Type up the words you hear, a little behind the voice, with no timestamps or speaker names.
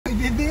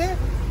bebê!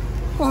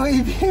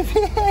 Oi,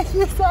 bebê!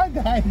 Que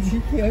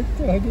saudade que eu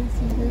tô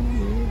desse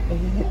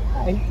bebê!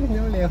 Ai, que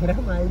não lembra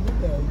mais do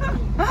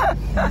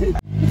Dad.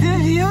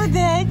 Tu viu o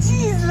Dad,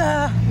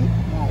 Isla?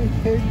 Ai,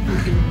 meu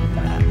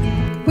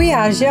Deus! We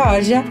are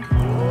Georgia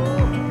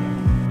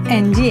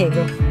and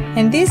Diego,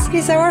 and this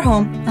is our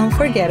home,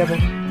 Unforgettable.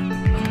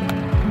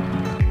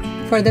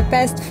 For the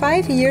past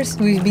 5 years,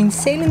 we've been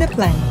sailing the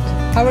planet.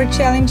 Our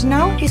challenge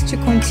now is to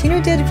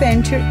continue the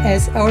adventure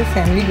as our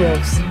family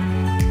grows.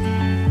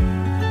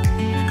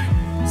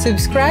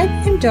 Subscribe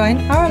and join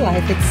our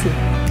life at sea.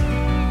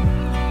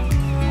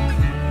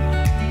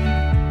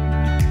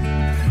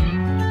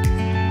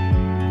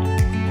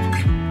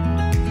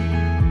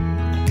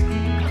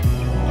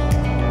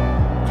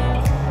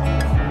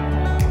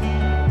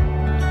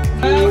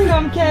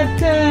 Welcome,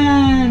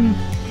 Captain!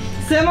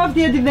 Some of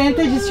the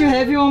advantages to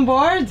have you on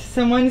board.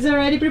 Someone is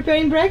already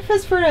preparing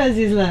breakfast for us,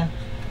 Isla.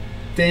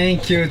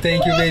 Thank you,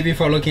 baby,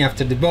 for looking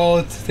after the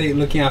boat,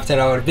 looking after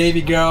our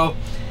baby girl.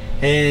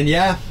 And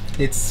yeah,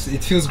 it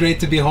feels great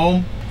to be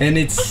home, and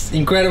it's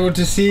incredible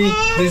to see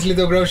this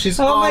little girl. She's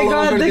all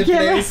over the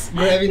place,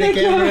 grabbing the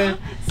camera.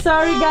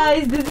 Sorry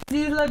guys, this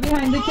is Isla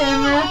behind the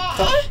camera.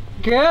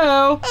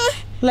 Girl,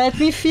 let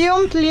me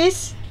film,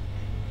 please.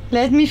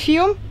 Let me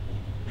film.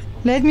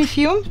 Let me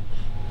film.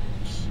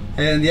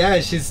 And yeah,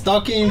 she's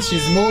talking,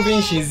 she's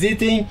moving, she's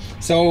eating,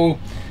 so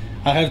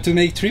I have to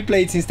make 3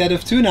 plates instead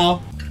of 2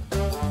 now.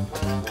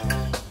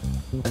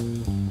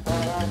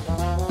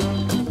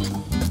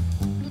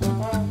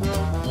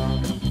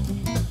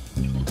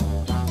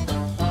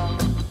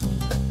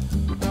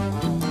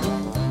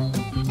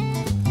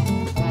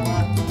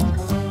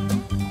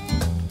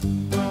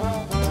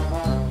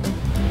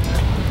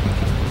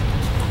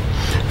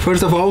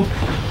 First of all,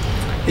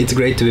 it's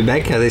great to be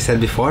back, as I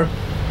said before.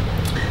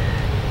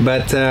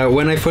 But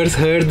when I first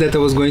heard that I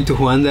was going to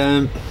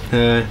Rwanda,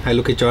 I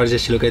look at Georgia,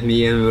 she looked at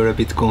me, and we were a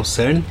bit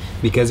concerned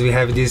because we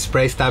have these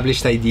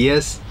pre-established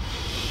ideas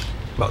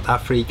about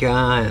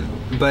Africa.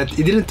 But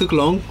it didn't take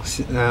long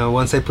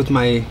once I put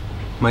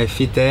my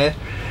feet there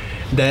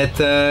that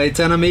it's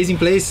an amazing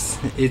place.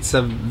 It's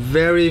a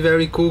very,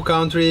 very cool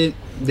country.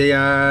 They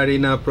are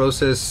in a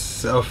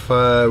process of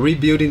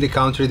rebuilding the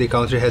country. The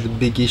country had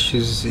big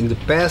issues in the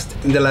past.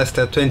 In the last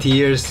 20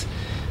 years,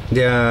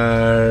 they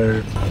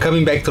are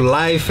coming back to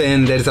life,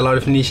 and there's a lot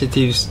of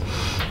initiatives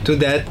to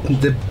that.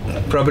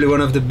 Probably one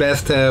of the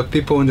best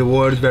people in the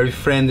world, very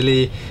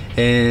friendly,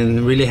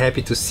 and really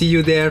happy to see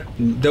you there.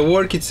 The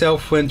work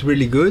itself went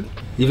really good,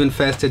 even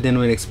faster than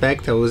we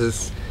expected. I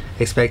was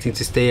expecting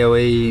to stay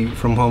away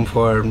from home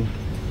for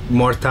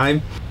more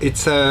time.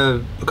 It's a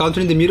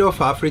country in the middle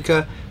of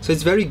Africa, so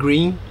it's very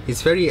green,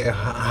 it's very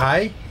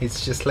high.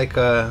 It's just like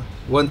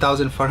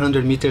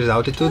 1,400 meters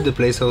altitude, the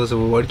place I was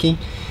working,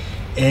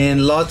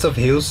 and lots of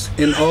hills,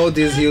 and all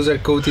these hills are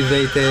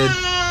cultivated.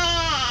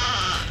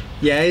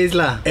 Yeah,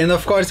 Isla. And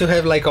of course you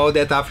have like all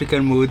that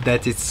African mood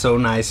that is so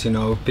nice, you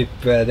know,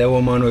 the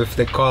woman with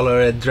the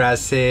colored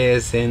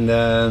dresses and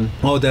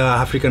all the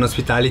African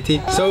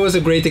hospitality. So it was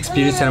a great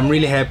experience, and I'm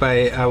really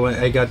happy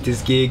I got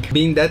this gig.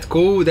 Being that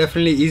cool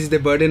definitely eases the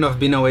burden of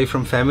being away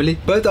from family,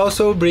 but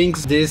also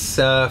brings this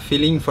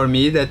feeling for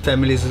me that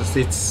family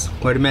it's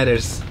what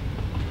matters.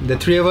 The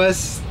 3 of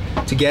us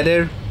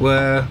together,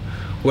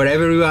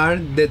 wherever we are,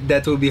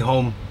 that will be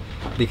home,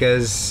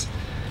 because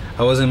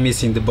I wasn't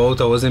missing the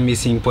boat, I wasn't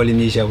missing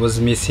Polynesia, I was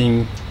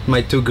missing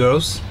my 2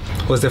 girls.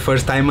 It was the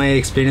first time I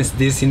experienced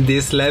this in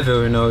this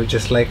level, you know,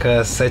 just like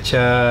such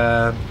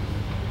a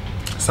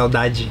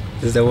saudade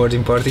is the word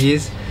in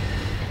Portuguese,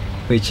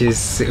 which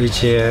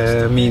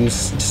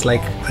means just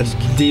like a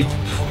deep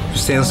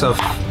sense of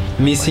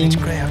missing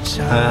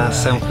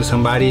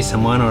somebody,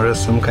 someone, or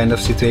some kind of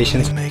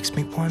situation. It makes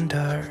me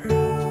wonder.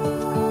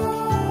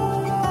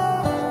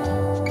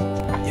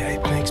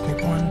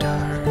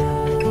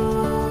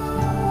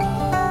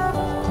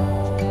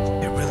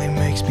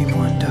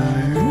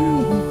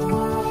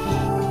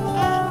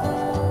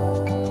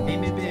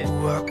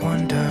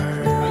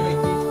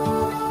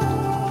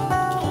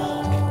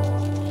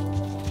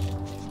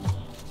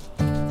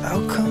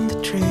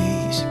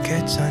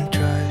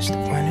 Undressed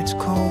when it's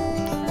cold,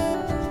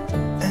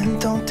 and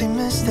don't they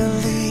miss the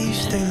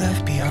leaves they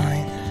left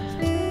behind?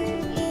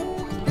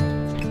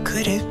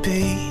 Could it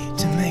be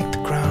to make the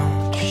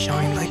ground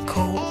shine like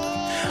gold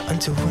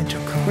until winter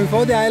comes? With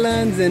all the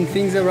islands and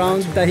things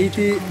around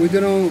Tahiti, we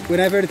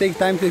never take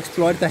time to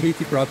explore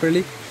Tahiti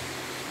properly.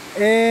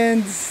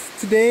 And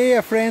today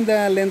a friend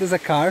lent us a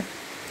car.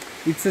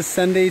 It's a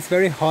Sunday, it's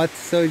very hot,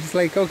 so just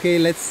like, okay,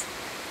 let's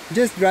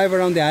just drive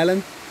around the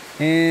island.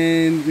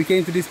 And we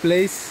came to this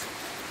place,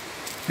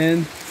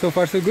 and so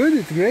far so good.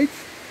 It's great.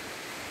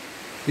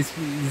 It's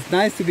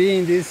nice to be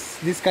in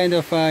this kind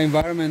of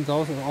environment.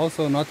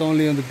 Also not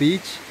only on the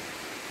beach,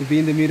 to be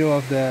in the middle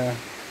of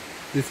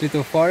this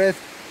little forest,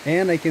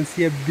 and I can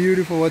see a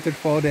beautiful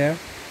waterfall there.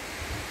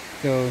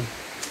 So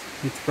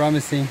it's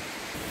promising.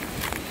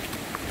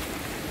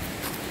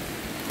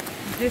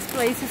 This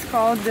place is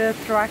called the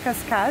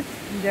Thruhull.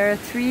 There are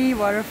 3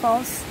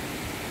 waterfalls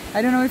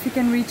I don't know if you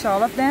can reach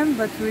all of them,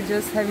 but we're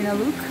just having a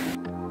look.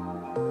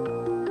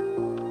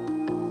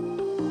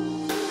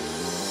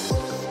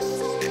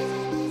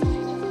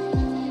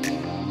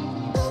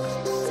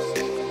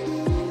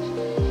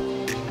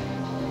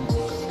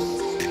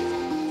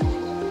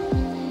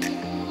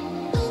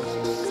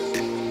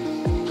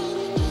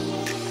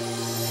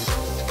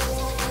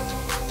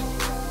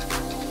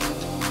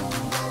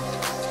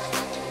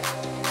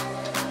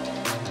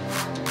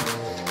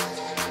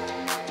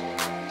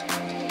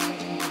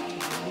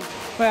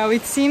 Well,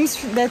 it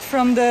seems that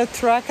from the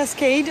thruhull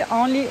cascade,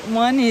 only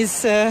one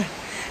is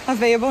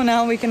available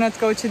now. We cannot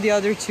go to the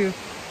other two.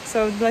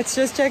 So let's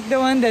just check the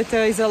one that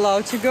is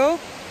allowed to go.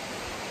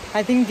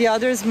 I think the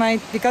others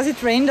might, because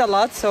it rained a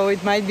lot, so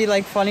it might be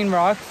like falling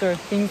rocks or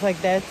things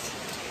like that.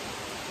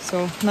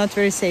 So not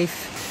very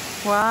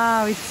safe.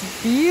 Wow,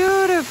 it's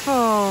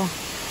beautiful.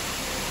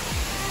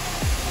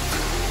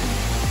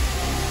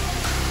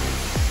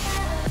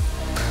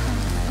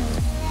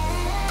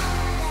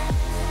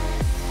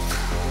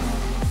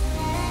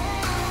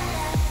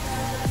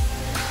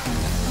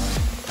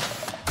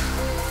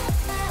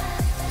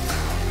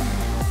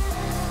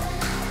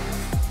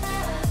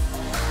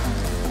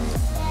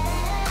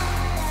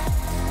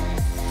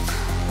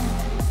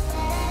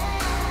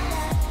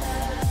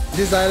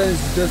 This island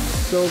is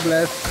just so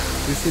blessed.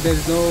 You see,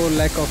 there's no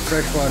lack of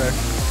fresh water.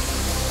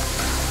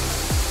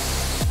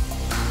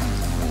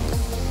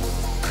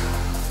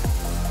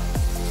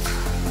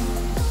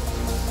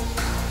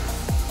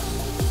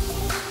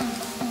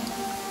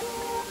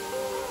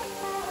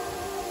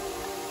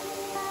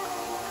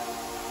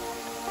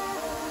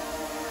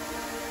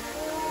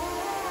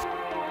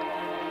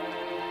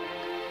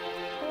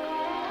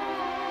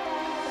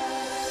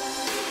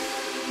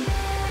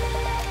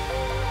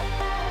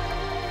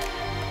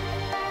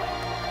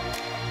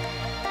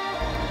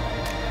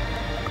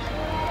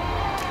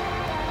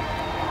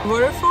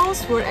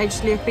 Waterfalls were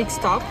actually a quick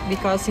stop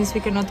because since we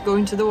cannot go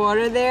into the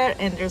water there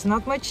and there's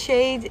not much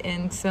shade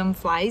and some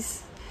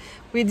flies,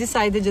 we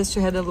decided just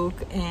to have a look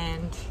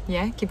and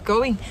yeah, keep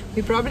going.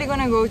 We're probably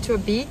gonna go to a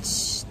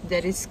beach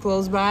that is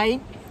close by,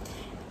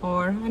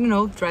 or I don't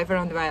know, drive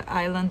around the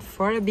island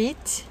for a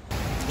bit.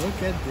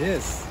 Look at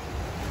this.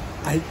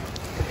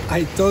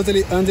 I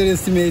totally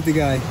underestimate the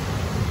guy.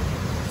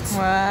 It's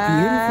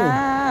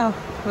wow.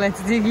 Beautiful.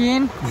 Let's dig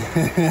in.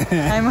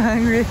 I'm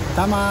hungry.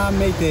 Tama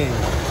mate.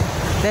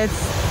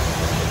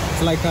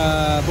 It's like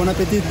a Bon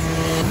Appetit.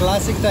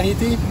 Classic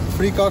Tahiti,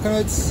 free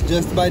coconuts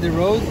just by the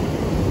road.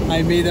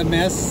 I made a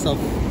mess of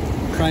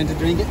trying to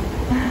drink it.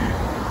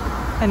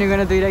 And you're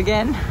gonna do it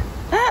again?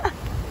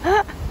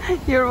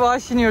 You're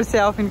washing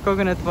yourself in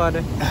coconut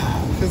water.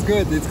 Feels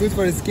good. It's good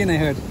for the skin, I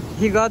heard.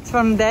 You got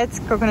from that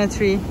coconut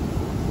tree?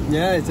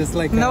 Yeah, it's just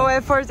like... No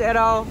effort at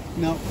all?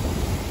 No.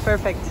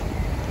 Perfect.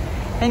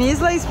 And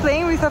Isla is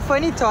playing with a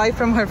funny toy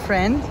from her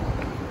friend.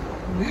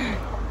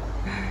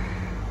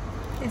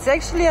 It's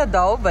actually a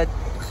doll, but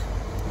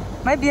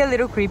might be a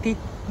little creepy.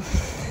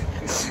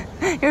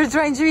 You're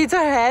trying to eat her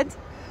head?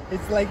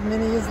 It's like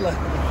mini Isla.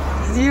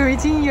 You're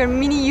eating your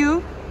mini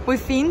you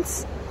with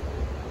fins?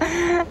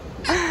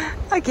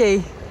 Okay,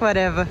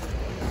 whatever.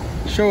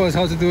 Show us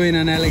how to do it in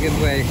an elegant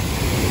way.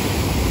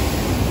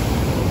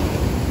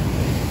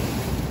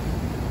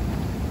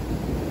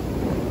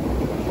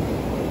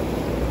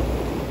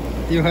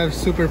 You have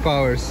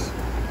superpowers.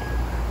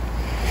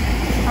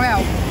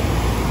 Well,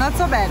 not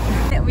so bad.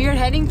 We are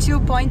heading to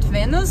Point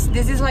Venus.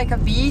 This is like a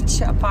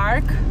beach, a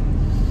park.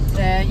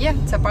 Yeah,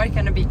 it's a park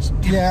and a beach.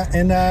 Yeah,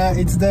 and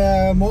it's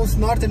the most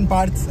northern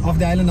part of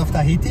the island of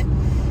Tahiti.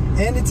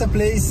 And it's a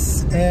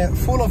place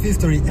full of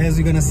history, as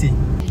we're gonna see.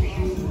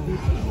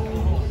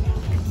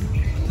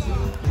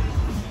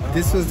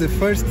 This was the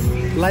first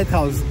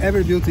lighthouse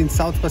ever built in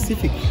South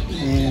Pacific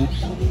in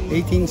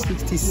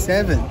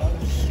 1867.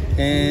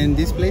 And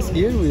this place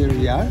here where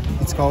we are,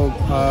 it's called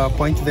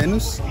Point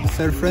Venus.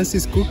 Sir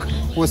Francis Cook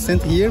was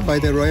sent here by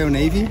the Royal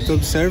Navy to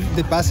observe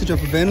the passage of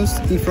Venus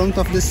in front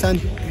of the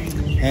sun.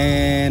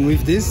 And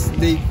with this,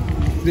 they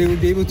will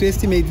be able to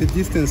estimate the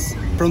distance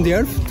from the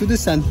Earth to the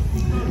sun.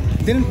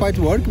 It didn't quite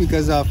work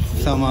because of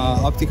some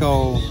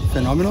optical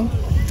phenomenon,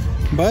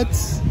 but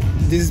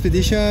this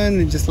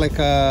expedition, just like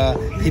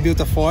he built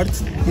a fort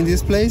in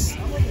this place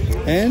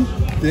and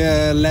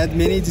led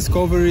many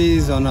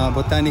discoveries on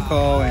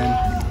botanical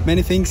and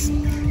many things,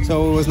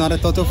 so it was not a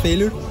total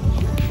failure.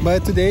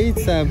 But today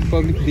it's a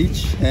public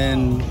beach,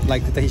 and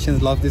like the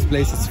Tahitians love this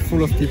place. It's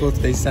full of people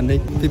today, Sunday.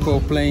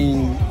 People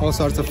playing all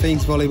sorts of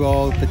things,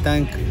 volleyball,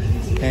 pétanque,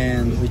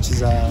 and which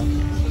is a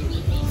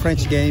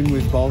French game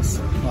with balls.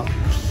 Wow.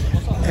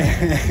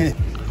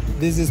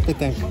 This is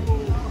pétanque.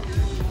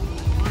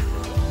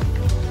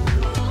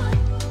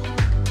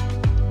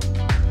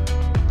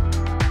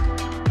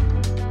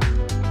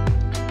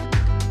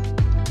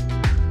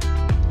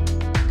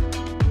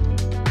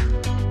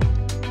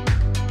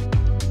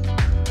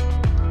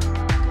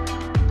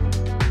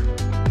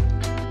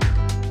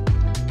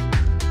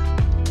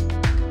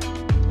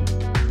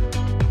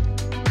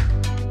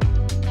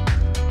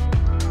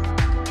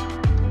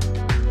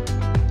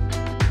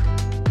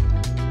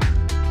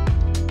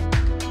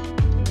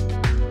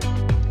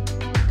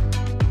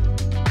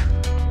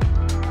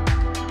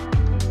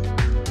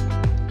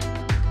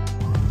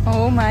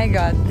 my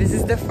god, this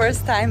is the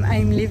first time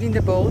I'm leaving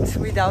the boat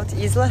without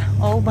Isla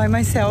all by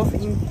myself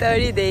in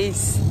 30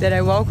 days that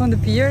I walk on the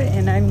pier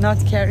and I'm not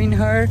carrying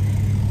her,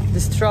 the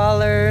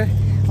stroller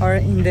or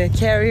in the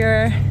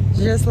carrier.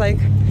 Just like,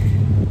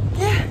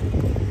 yeah,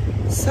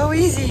 so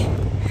easy.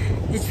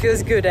 It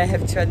feels good, I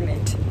have to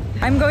admit.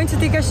 I'm going to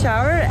take a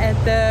shower at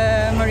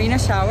the marina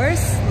showers.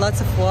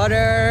 Lots of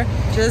water,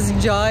 just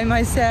enjoy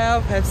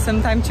myself, have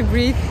some time to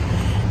breathe.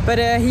 But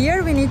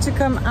here we need to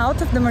come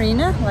out of the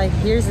marina, like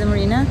here's the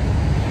marina.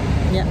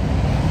 Yeah.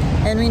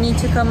 And we need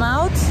to come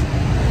out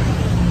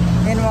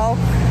and walk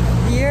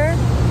here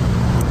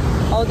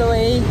all the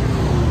way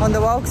on the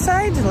walk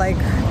side,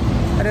 like,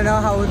 I don't know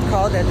how I would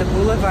call that, the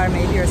boulevard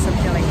maybe or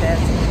something like that,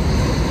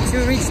 to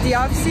reach the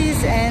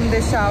offices and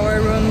the shower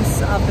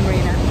rooms of the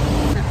marina.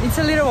 It's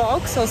a little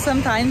walk, so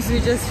sometimes we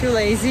just feel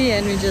lazy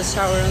and we just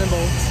shower on the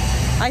boat.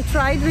 I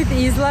tried with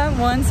Isla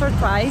once or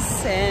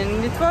twice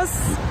and it was,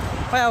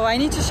 well, I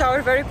need to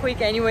shower very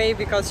quick anyway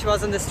because she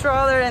was on the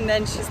stroller and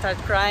then she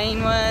started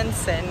crying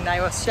once and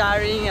I was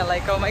showering and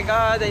like, oh my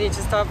god, I need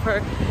to stop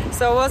her.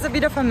 So it was a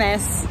bit of a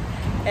mess.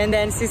 And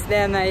then since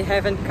then I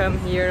haven't come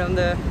here on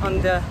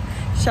the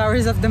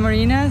showers of the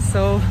marina.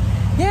 So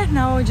yeah,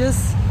 now I'll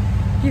just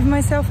give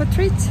myself a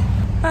treat.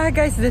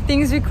 Guys, the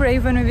things we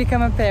crave when we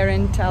become a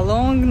parent. A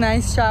long,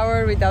 nice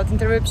shower without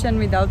interruption,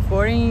 without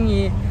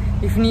worrying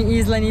if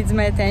Isla needs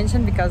my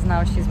attention because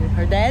now she's with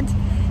her dad.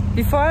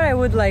 Before I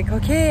would like,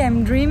 okay,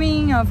 I'm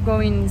dreaming of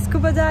going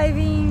scuba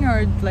diving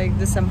or like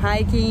do some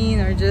hiking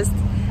or just,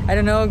 I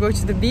don't know, go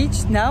to the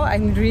beach. Now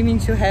I'm dreaming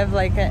to have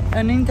like an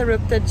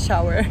uninterrupted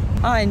shower.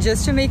 Oh, and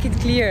just to make it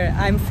clear,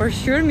 I'm for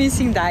sure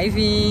missing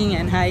diving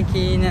and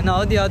hiking and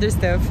all the other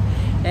stuff.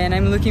 And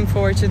I'm looking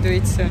forward to do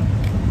it soon.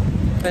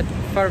 But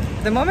for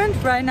the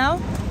moment, right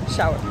now,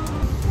 shower.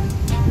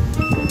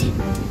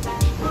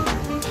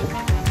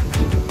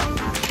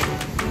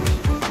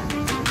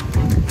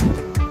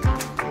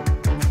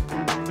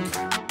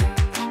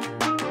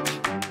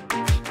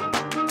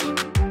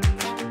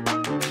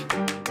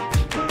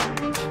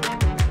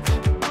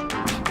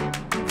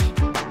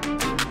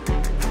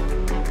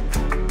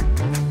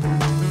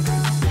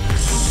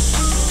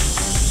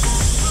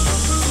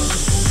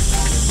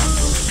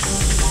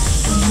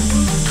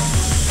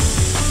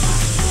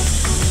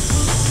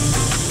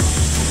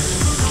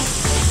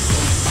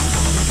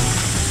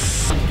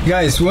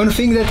 Guys, one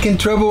thing that can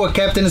trouble a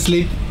captain's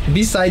sleep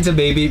besides a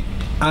baby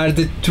are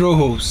the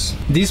thruhulls.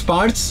 These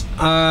parts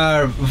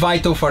are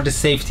vital for the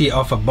safety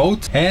of a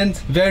boat and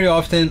very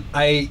often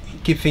I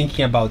keep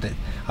thinking about it.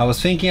 I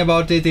was thinking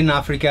about it in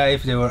Africa,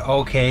 if they were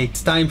okay.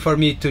 It's time for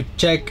me to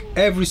check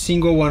every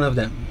single one of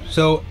them.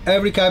 So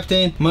every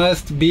captain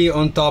must be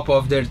on top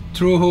of their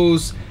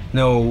thruhulls,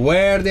 know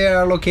where they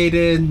are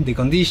located, the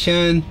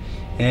condition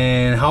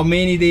and how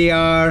many they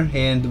are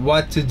and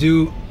what to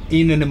do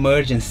in an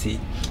emergency.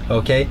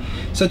 Okay,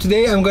 so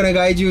today I'm gonna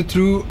guide you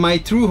through my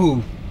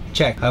thruhull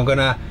check. I'm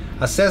gonna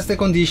assess the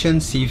condition,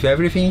 see if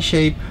everything is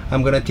shape.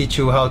 I'm gonna teach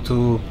you how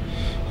to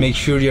make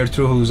sure your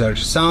thruhulls are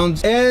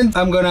sound, and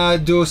I'm gonna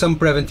do some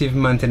preventive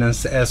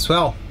maintenance as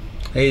well.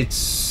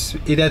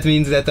 That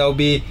means that I'll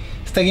be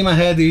sticking my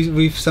head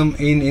with some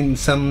in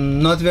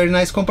some not very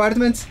nice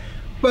compartments,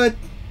 but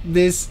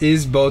this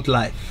is boat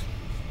life.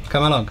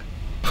 Come along.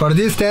 For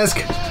this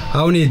task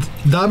I'll need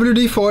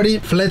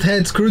WD-40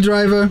 flathead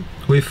screwdriver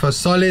with a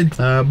solid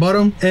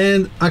bottom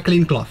and a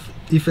clean cloth.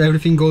 If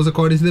everything goes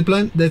according to the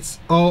plan, that's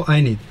all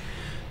I need.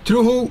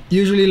 Thruhull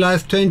usually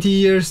last 20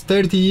 years,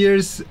 30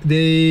 years.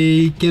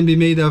 They can be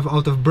made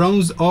out of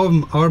bronze or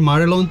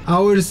marlon.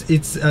 Ours,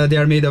 they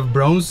are made of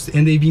bronze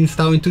and they've been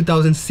installed in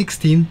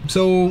 2016.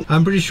 So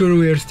I'm pretty sure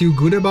we are still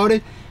good about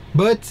it.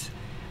 But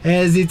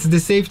as it's the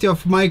safety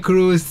of my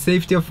crew,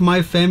 safety of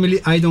my family,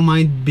 I don't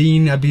mind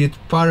being a bit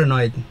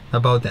paranoid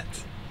about that.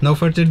 No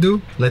further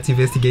ado, let's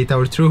investigate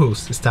our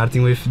thruhulls,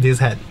 starting with this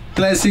head.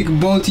 Classic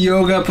boat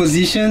yoga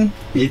position.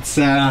 It's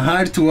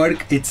hard to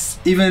work, it's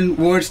even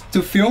worse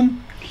to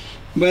film,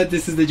 but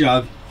this is the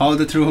job. All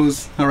the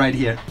thruhulls are right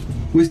here.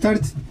 We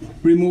start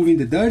removing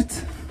the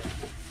dirt,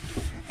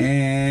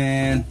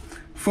 and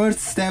first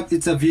step,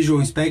 it's a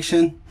visual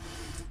inspection.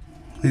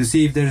 You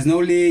see if there's no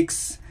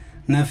leaks,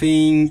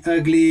 nothing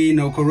ugly,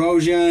 no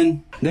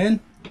corrosion. Then,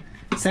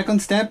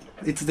 second step,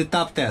 it's the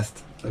top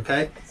test,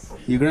 okay?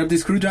 You grab the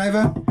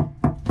screwdriver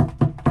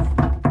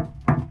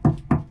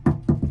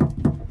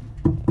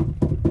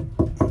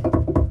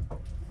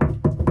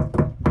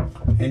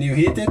and you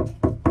hit it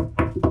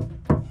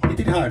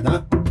hard,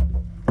 huh?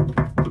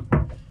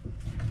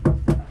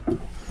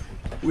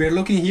 We're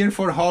looking here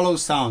for hollow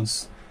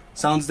sounds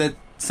that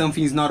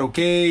something is not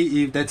okay,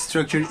 if that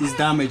structure is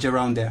damaged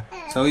around there.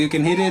 So you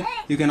can hit it.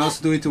 You can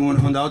also do it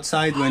on the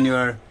outside when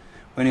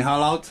you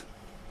haul out.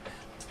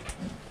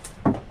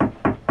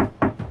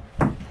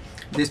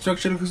 The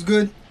structure looks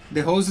good,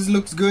 the hoses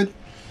looks good.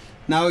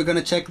 Now we're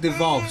gonna check the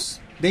valves.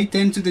 They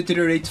tend to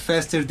deteriorate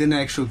faster than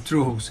actual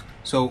thruhulls.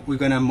 So we're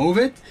gonna move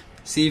it,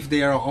 see if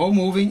they are all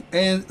moving,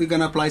 and we're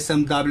gonna apply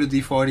some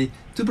WD-40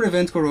 to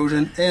prevent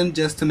corrosion and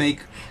just to make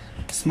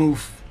smooth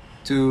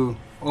to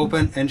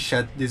open and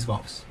shut these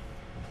valves.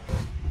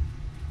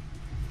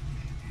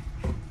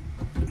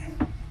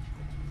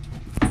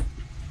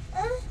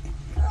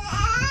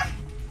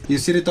 You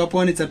see the top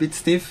one, it's a bit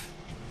stiff,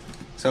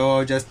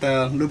 so just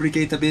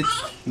lubricate a bit,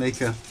 make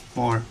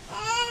more.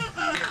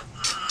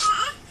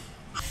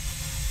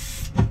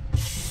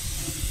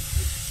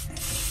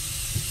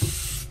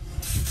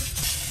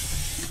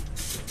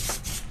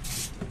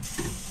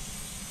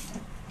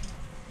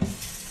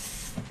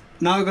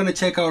 Now we're gonna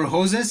check our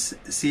hoses,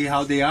 see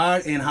how they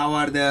are and how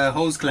are the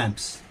hose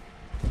clamps.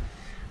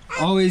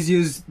 Always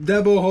use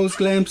double hose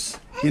clamps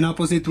in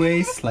opposite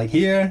ways, like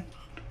here,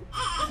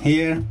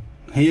 here,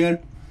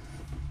 here.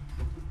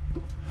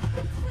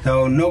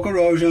 So no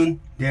corrosion,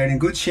 they're in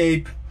good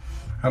shape.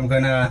 I'm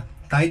gonna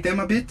tighten them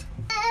a bit.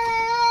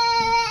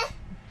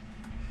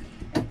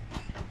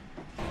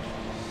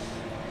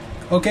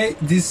 Okay,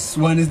 this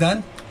one is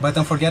done, but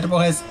Unforgettable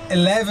has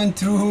 11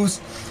 thruhulls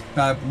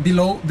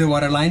below the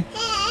waterline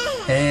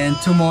and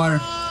 2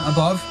 more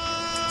above.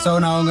 So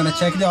now I'm gonna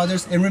check the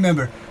others, and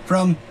remember,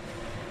 from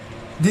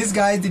this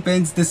guy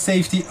depends the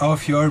safety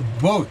of your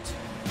boat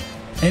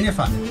and your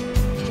family.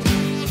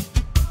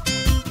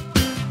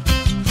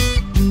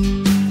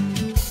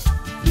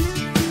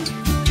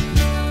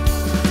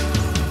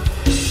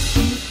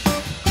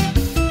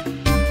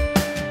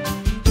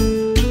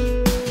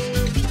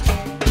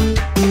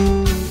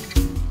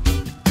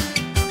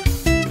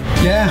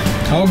 Yeah,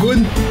 all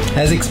good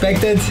as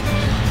expected,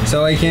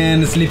 so I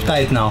can sleep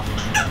tight now.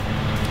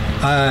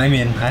 I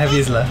mean, I have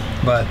Isla,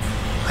 but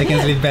I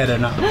can sleep better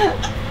now.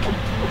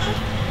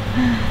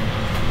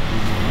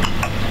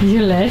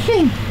 You're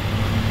laughing?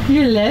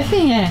 You're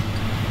laughing, eh?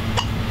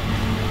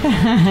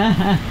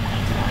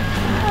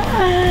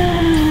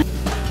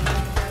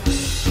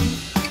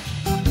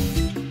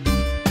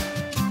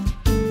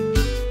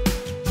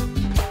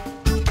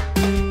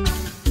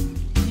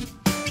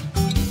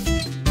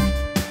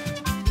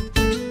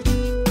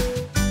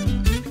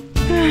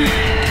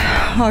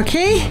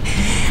 Okay,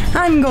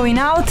 I'm going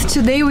out.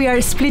 Today we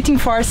are splitting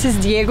forces.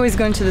 Diego is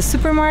going to the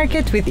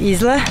supermarket with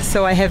Isla,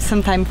 so I have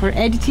some time for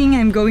editing.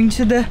 I'm going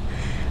to the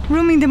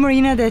room in the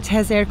marina that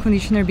has air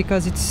conditioner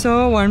because it's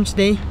so warm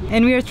today,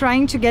 and we are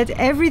trying to get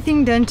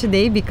everything done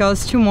today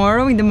because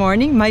tomorrow in the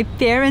morning my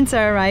parents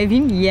are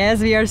arriving.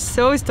 Yes, we are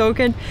so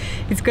stoked.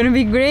 It's gonna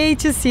be great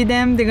to see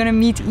them. They're gonna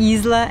meet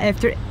Isla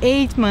after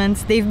 8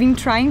 months. They've been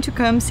trying to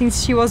come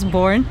since she was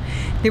born.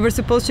 They were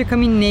supposed to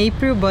come in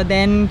April, but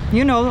then,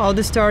 you know, all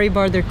the story,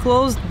 border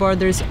closed,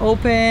 borders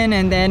open,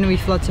 and then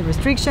with lots of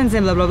restrictions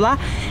and blah blah blah,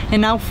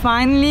 and now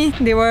finally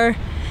they were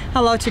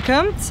allowed to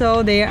come,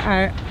 so they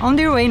are on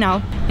their way now,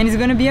 and it's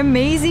gonna be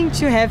amazing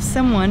to have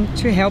someone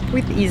to help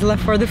with Isla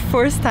for the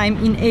first time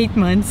in 8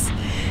 months.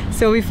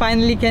 So we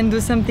finally can do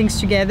some things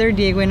together,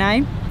 Diego and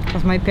I,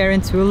 because my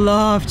parents will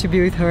love to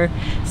be with her.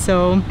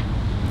 So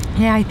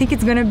yeah, I think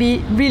it's gonna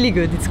be really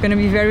good. It's gonna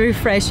be very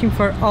refreshing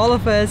for all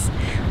of us.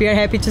 We are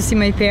happy to see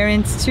my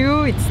parents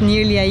too. It's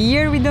nearly a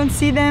year we don't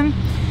see them.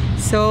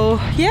 So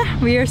yeah,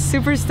 we are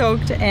super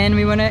stoked, and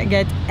we want to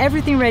get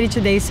everything ready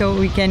today so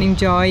we can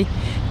enjoy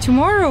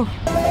tomorrow.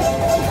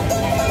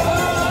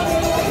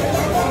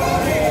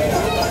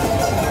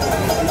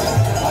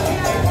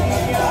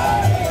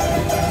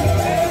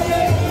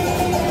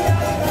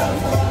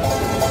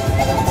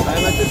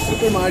 I'm at the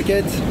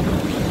supermarket.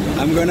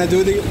 I'm gonna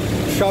do the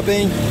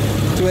shopping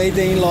to aid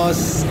the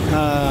in-laws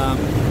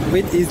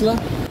with Isla.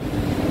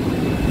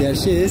 There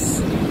she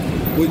is.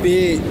 Would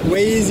be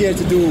way easier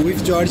to do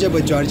with Georgia,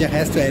 but Georgia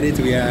has to edit.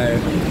 We are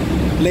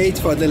late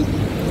for the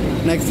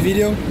next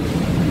video,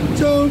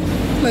 so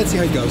let's see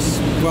how it goes.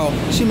 Well,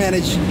 she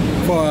managed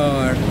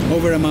for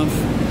over a month.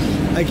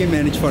 I can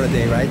manage for a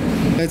day, right?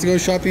 Let's go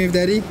shopping with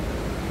Daddy.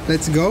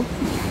 Let's go.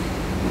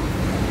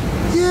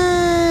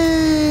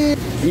 Yay!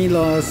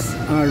 In-laws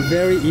are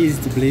very easy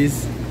to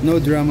please. No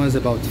dramas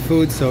about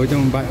food, so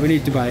we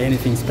need to buy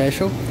anything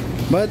special.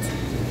 But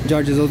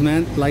Georgia's old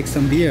man likes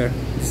some beer.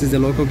 This is the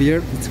local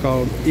beer. It's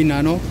called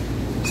Inano.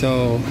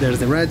 So there's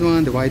the red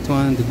one, the white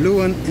one, the blue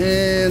one,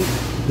 and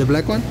the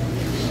black one.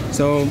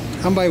 So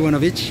I'm buying one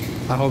of each.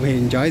 I hope he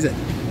enjoys it.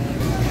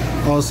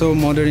 Also,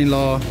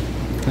 mother-in-law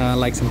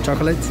likes some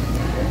chocolate,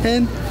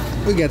 and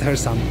we get her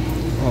some,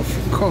 of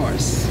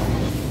course.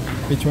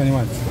 Which one you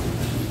want?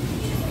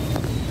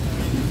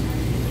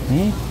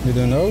 You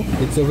don't know?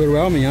 It's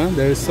overwhelming, huh?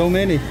 There's so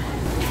many.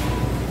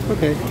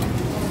 Okay.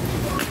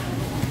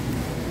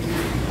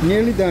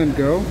 Nearly done,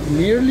 girl.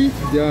 Nearly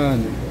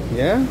done.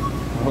 Yeah?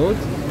 Hold.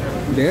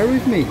 Bear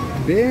with me.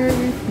 Bear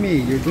with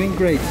me. You're doing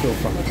great so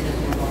far.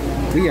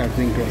 We are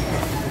doing great.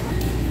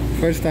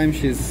 First time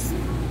she's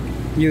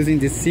using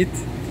this seat.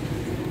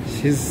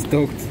 She's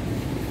stoked.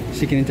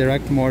 She can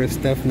interact more with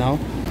stuff now.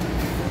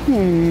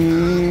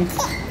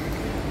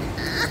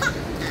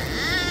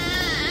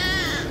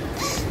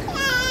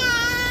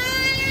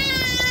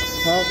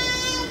 Well,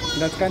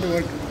 that kind of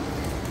work.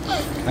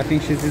 I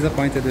think she's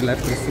disappointed we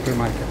left the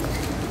supermarket.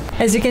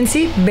 As you can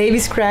see,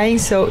 baby's crying,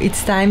 so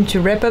it's time to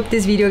wrap up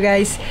this video,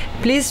 guys.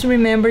 Please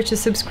remember to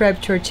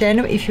subscribe to our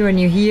channel if you are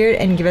new here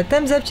and give a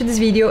thumbs up to this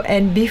video.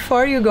 And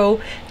before you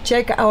go,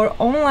 check our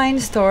online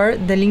store.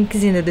 The link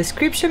is in the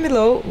description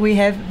below. We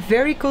have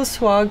very cool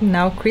swag.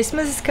 Now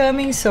Christmas is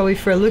coming, so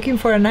if you're looking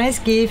for a nice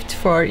gift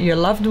for your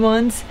loved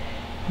ones,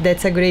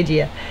 that's a good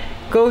idea.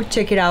 Go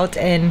check it out,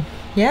 and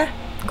yeah,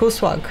 cool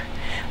swag.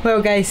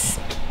 Well guys,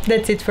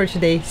 that's it for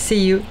today. See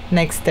you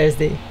next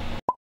Thursday.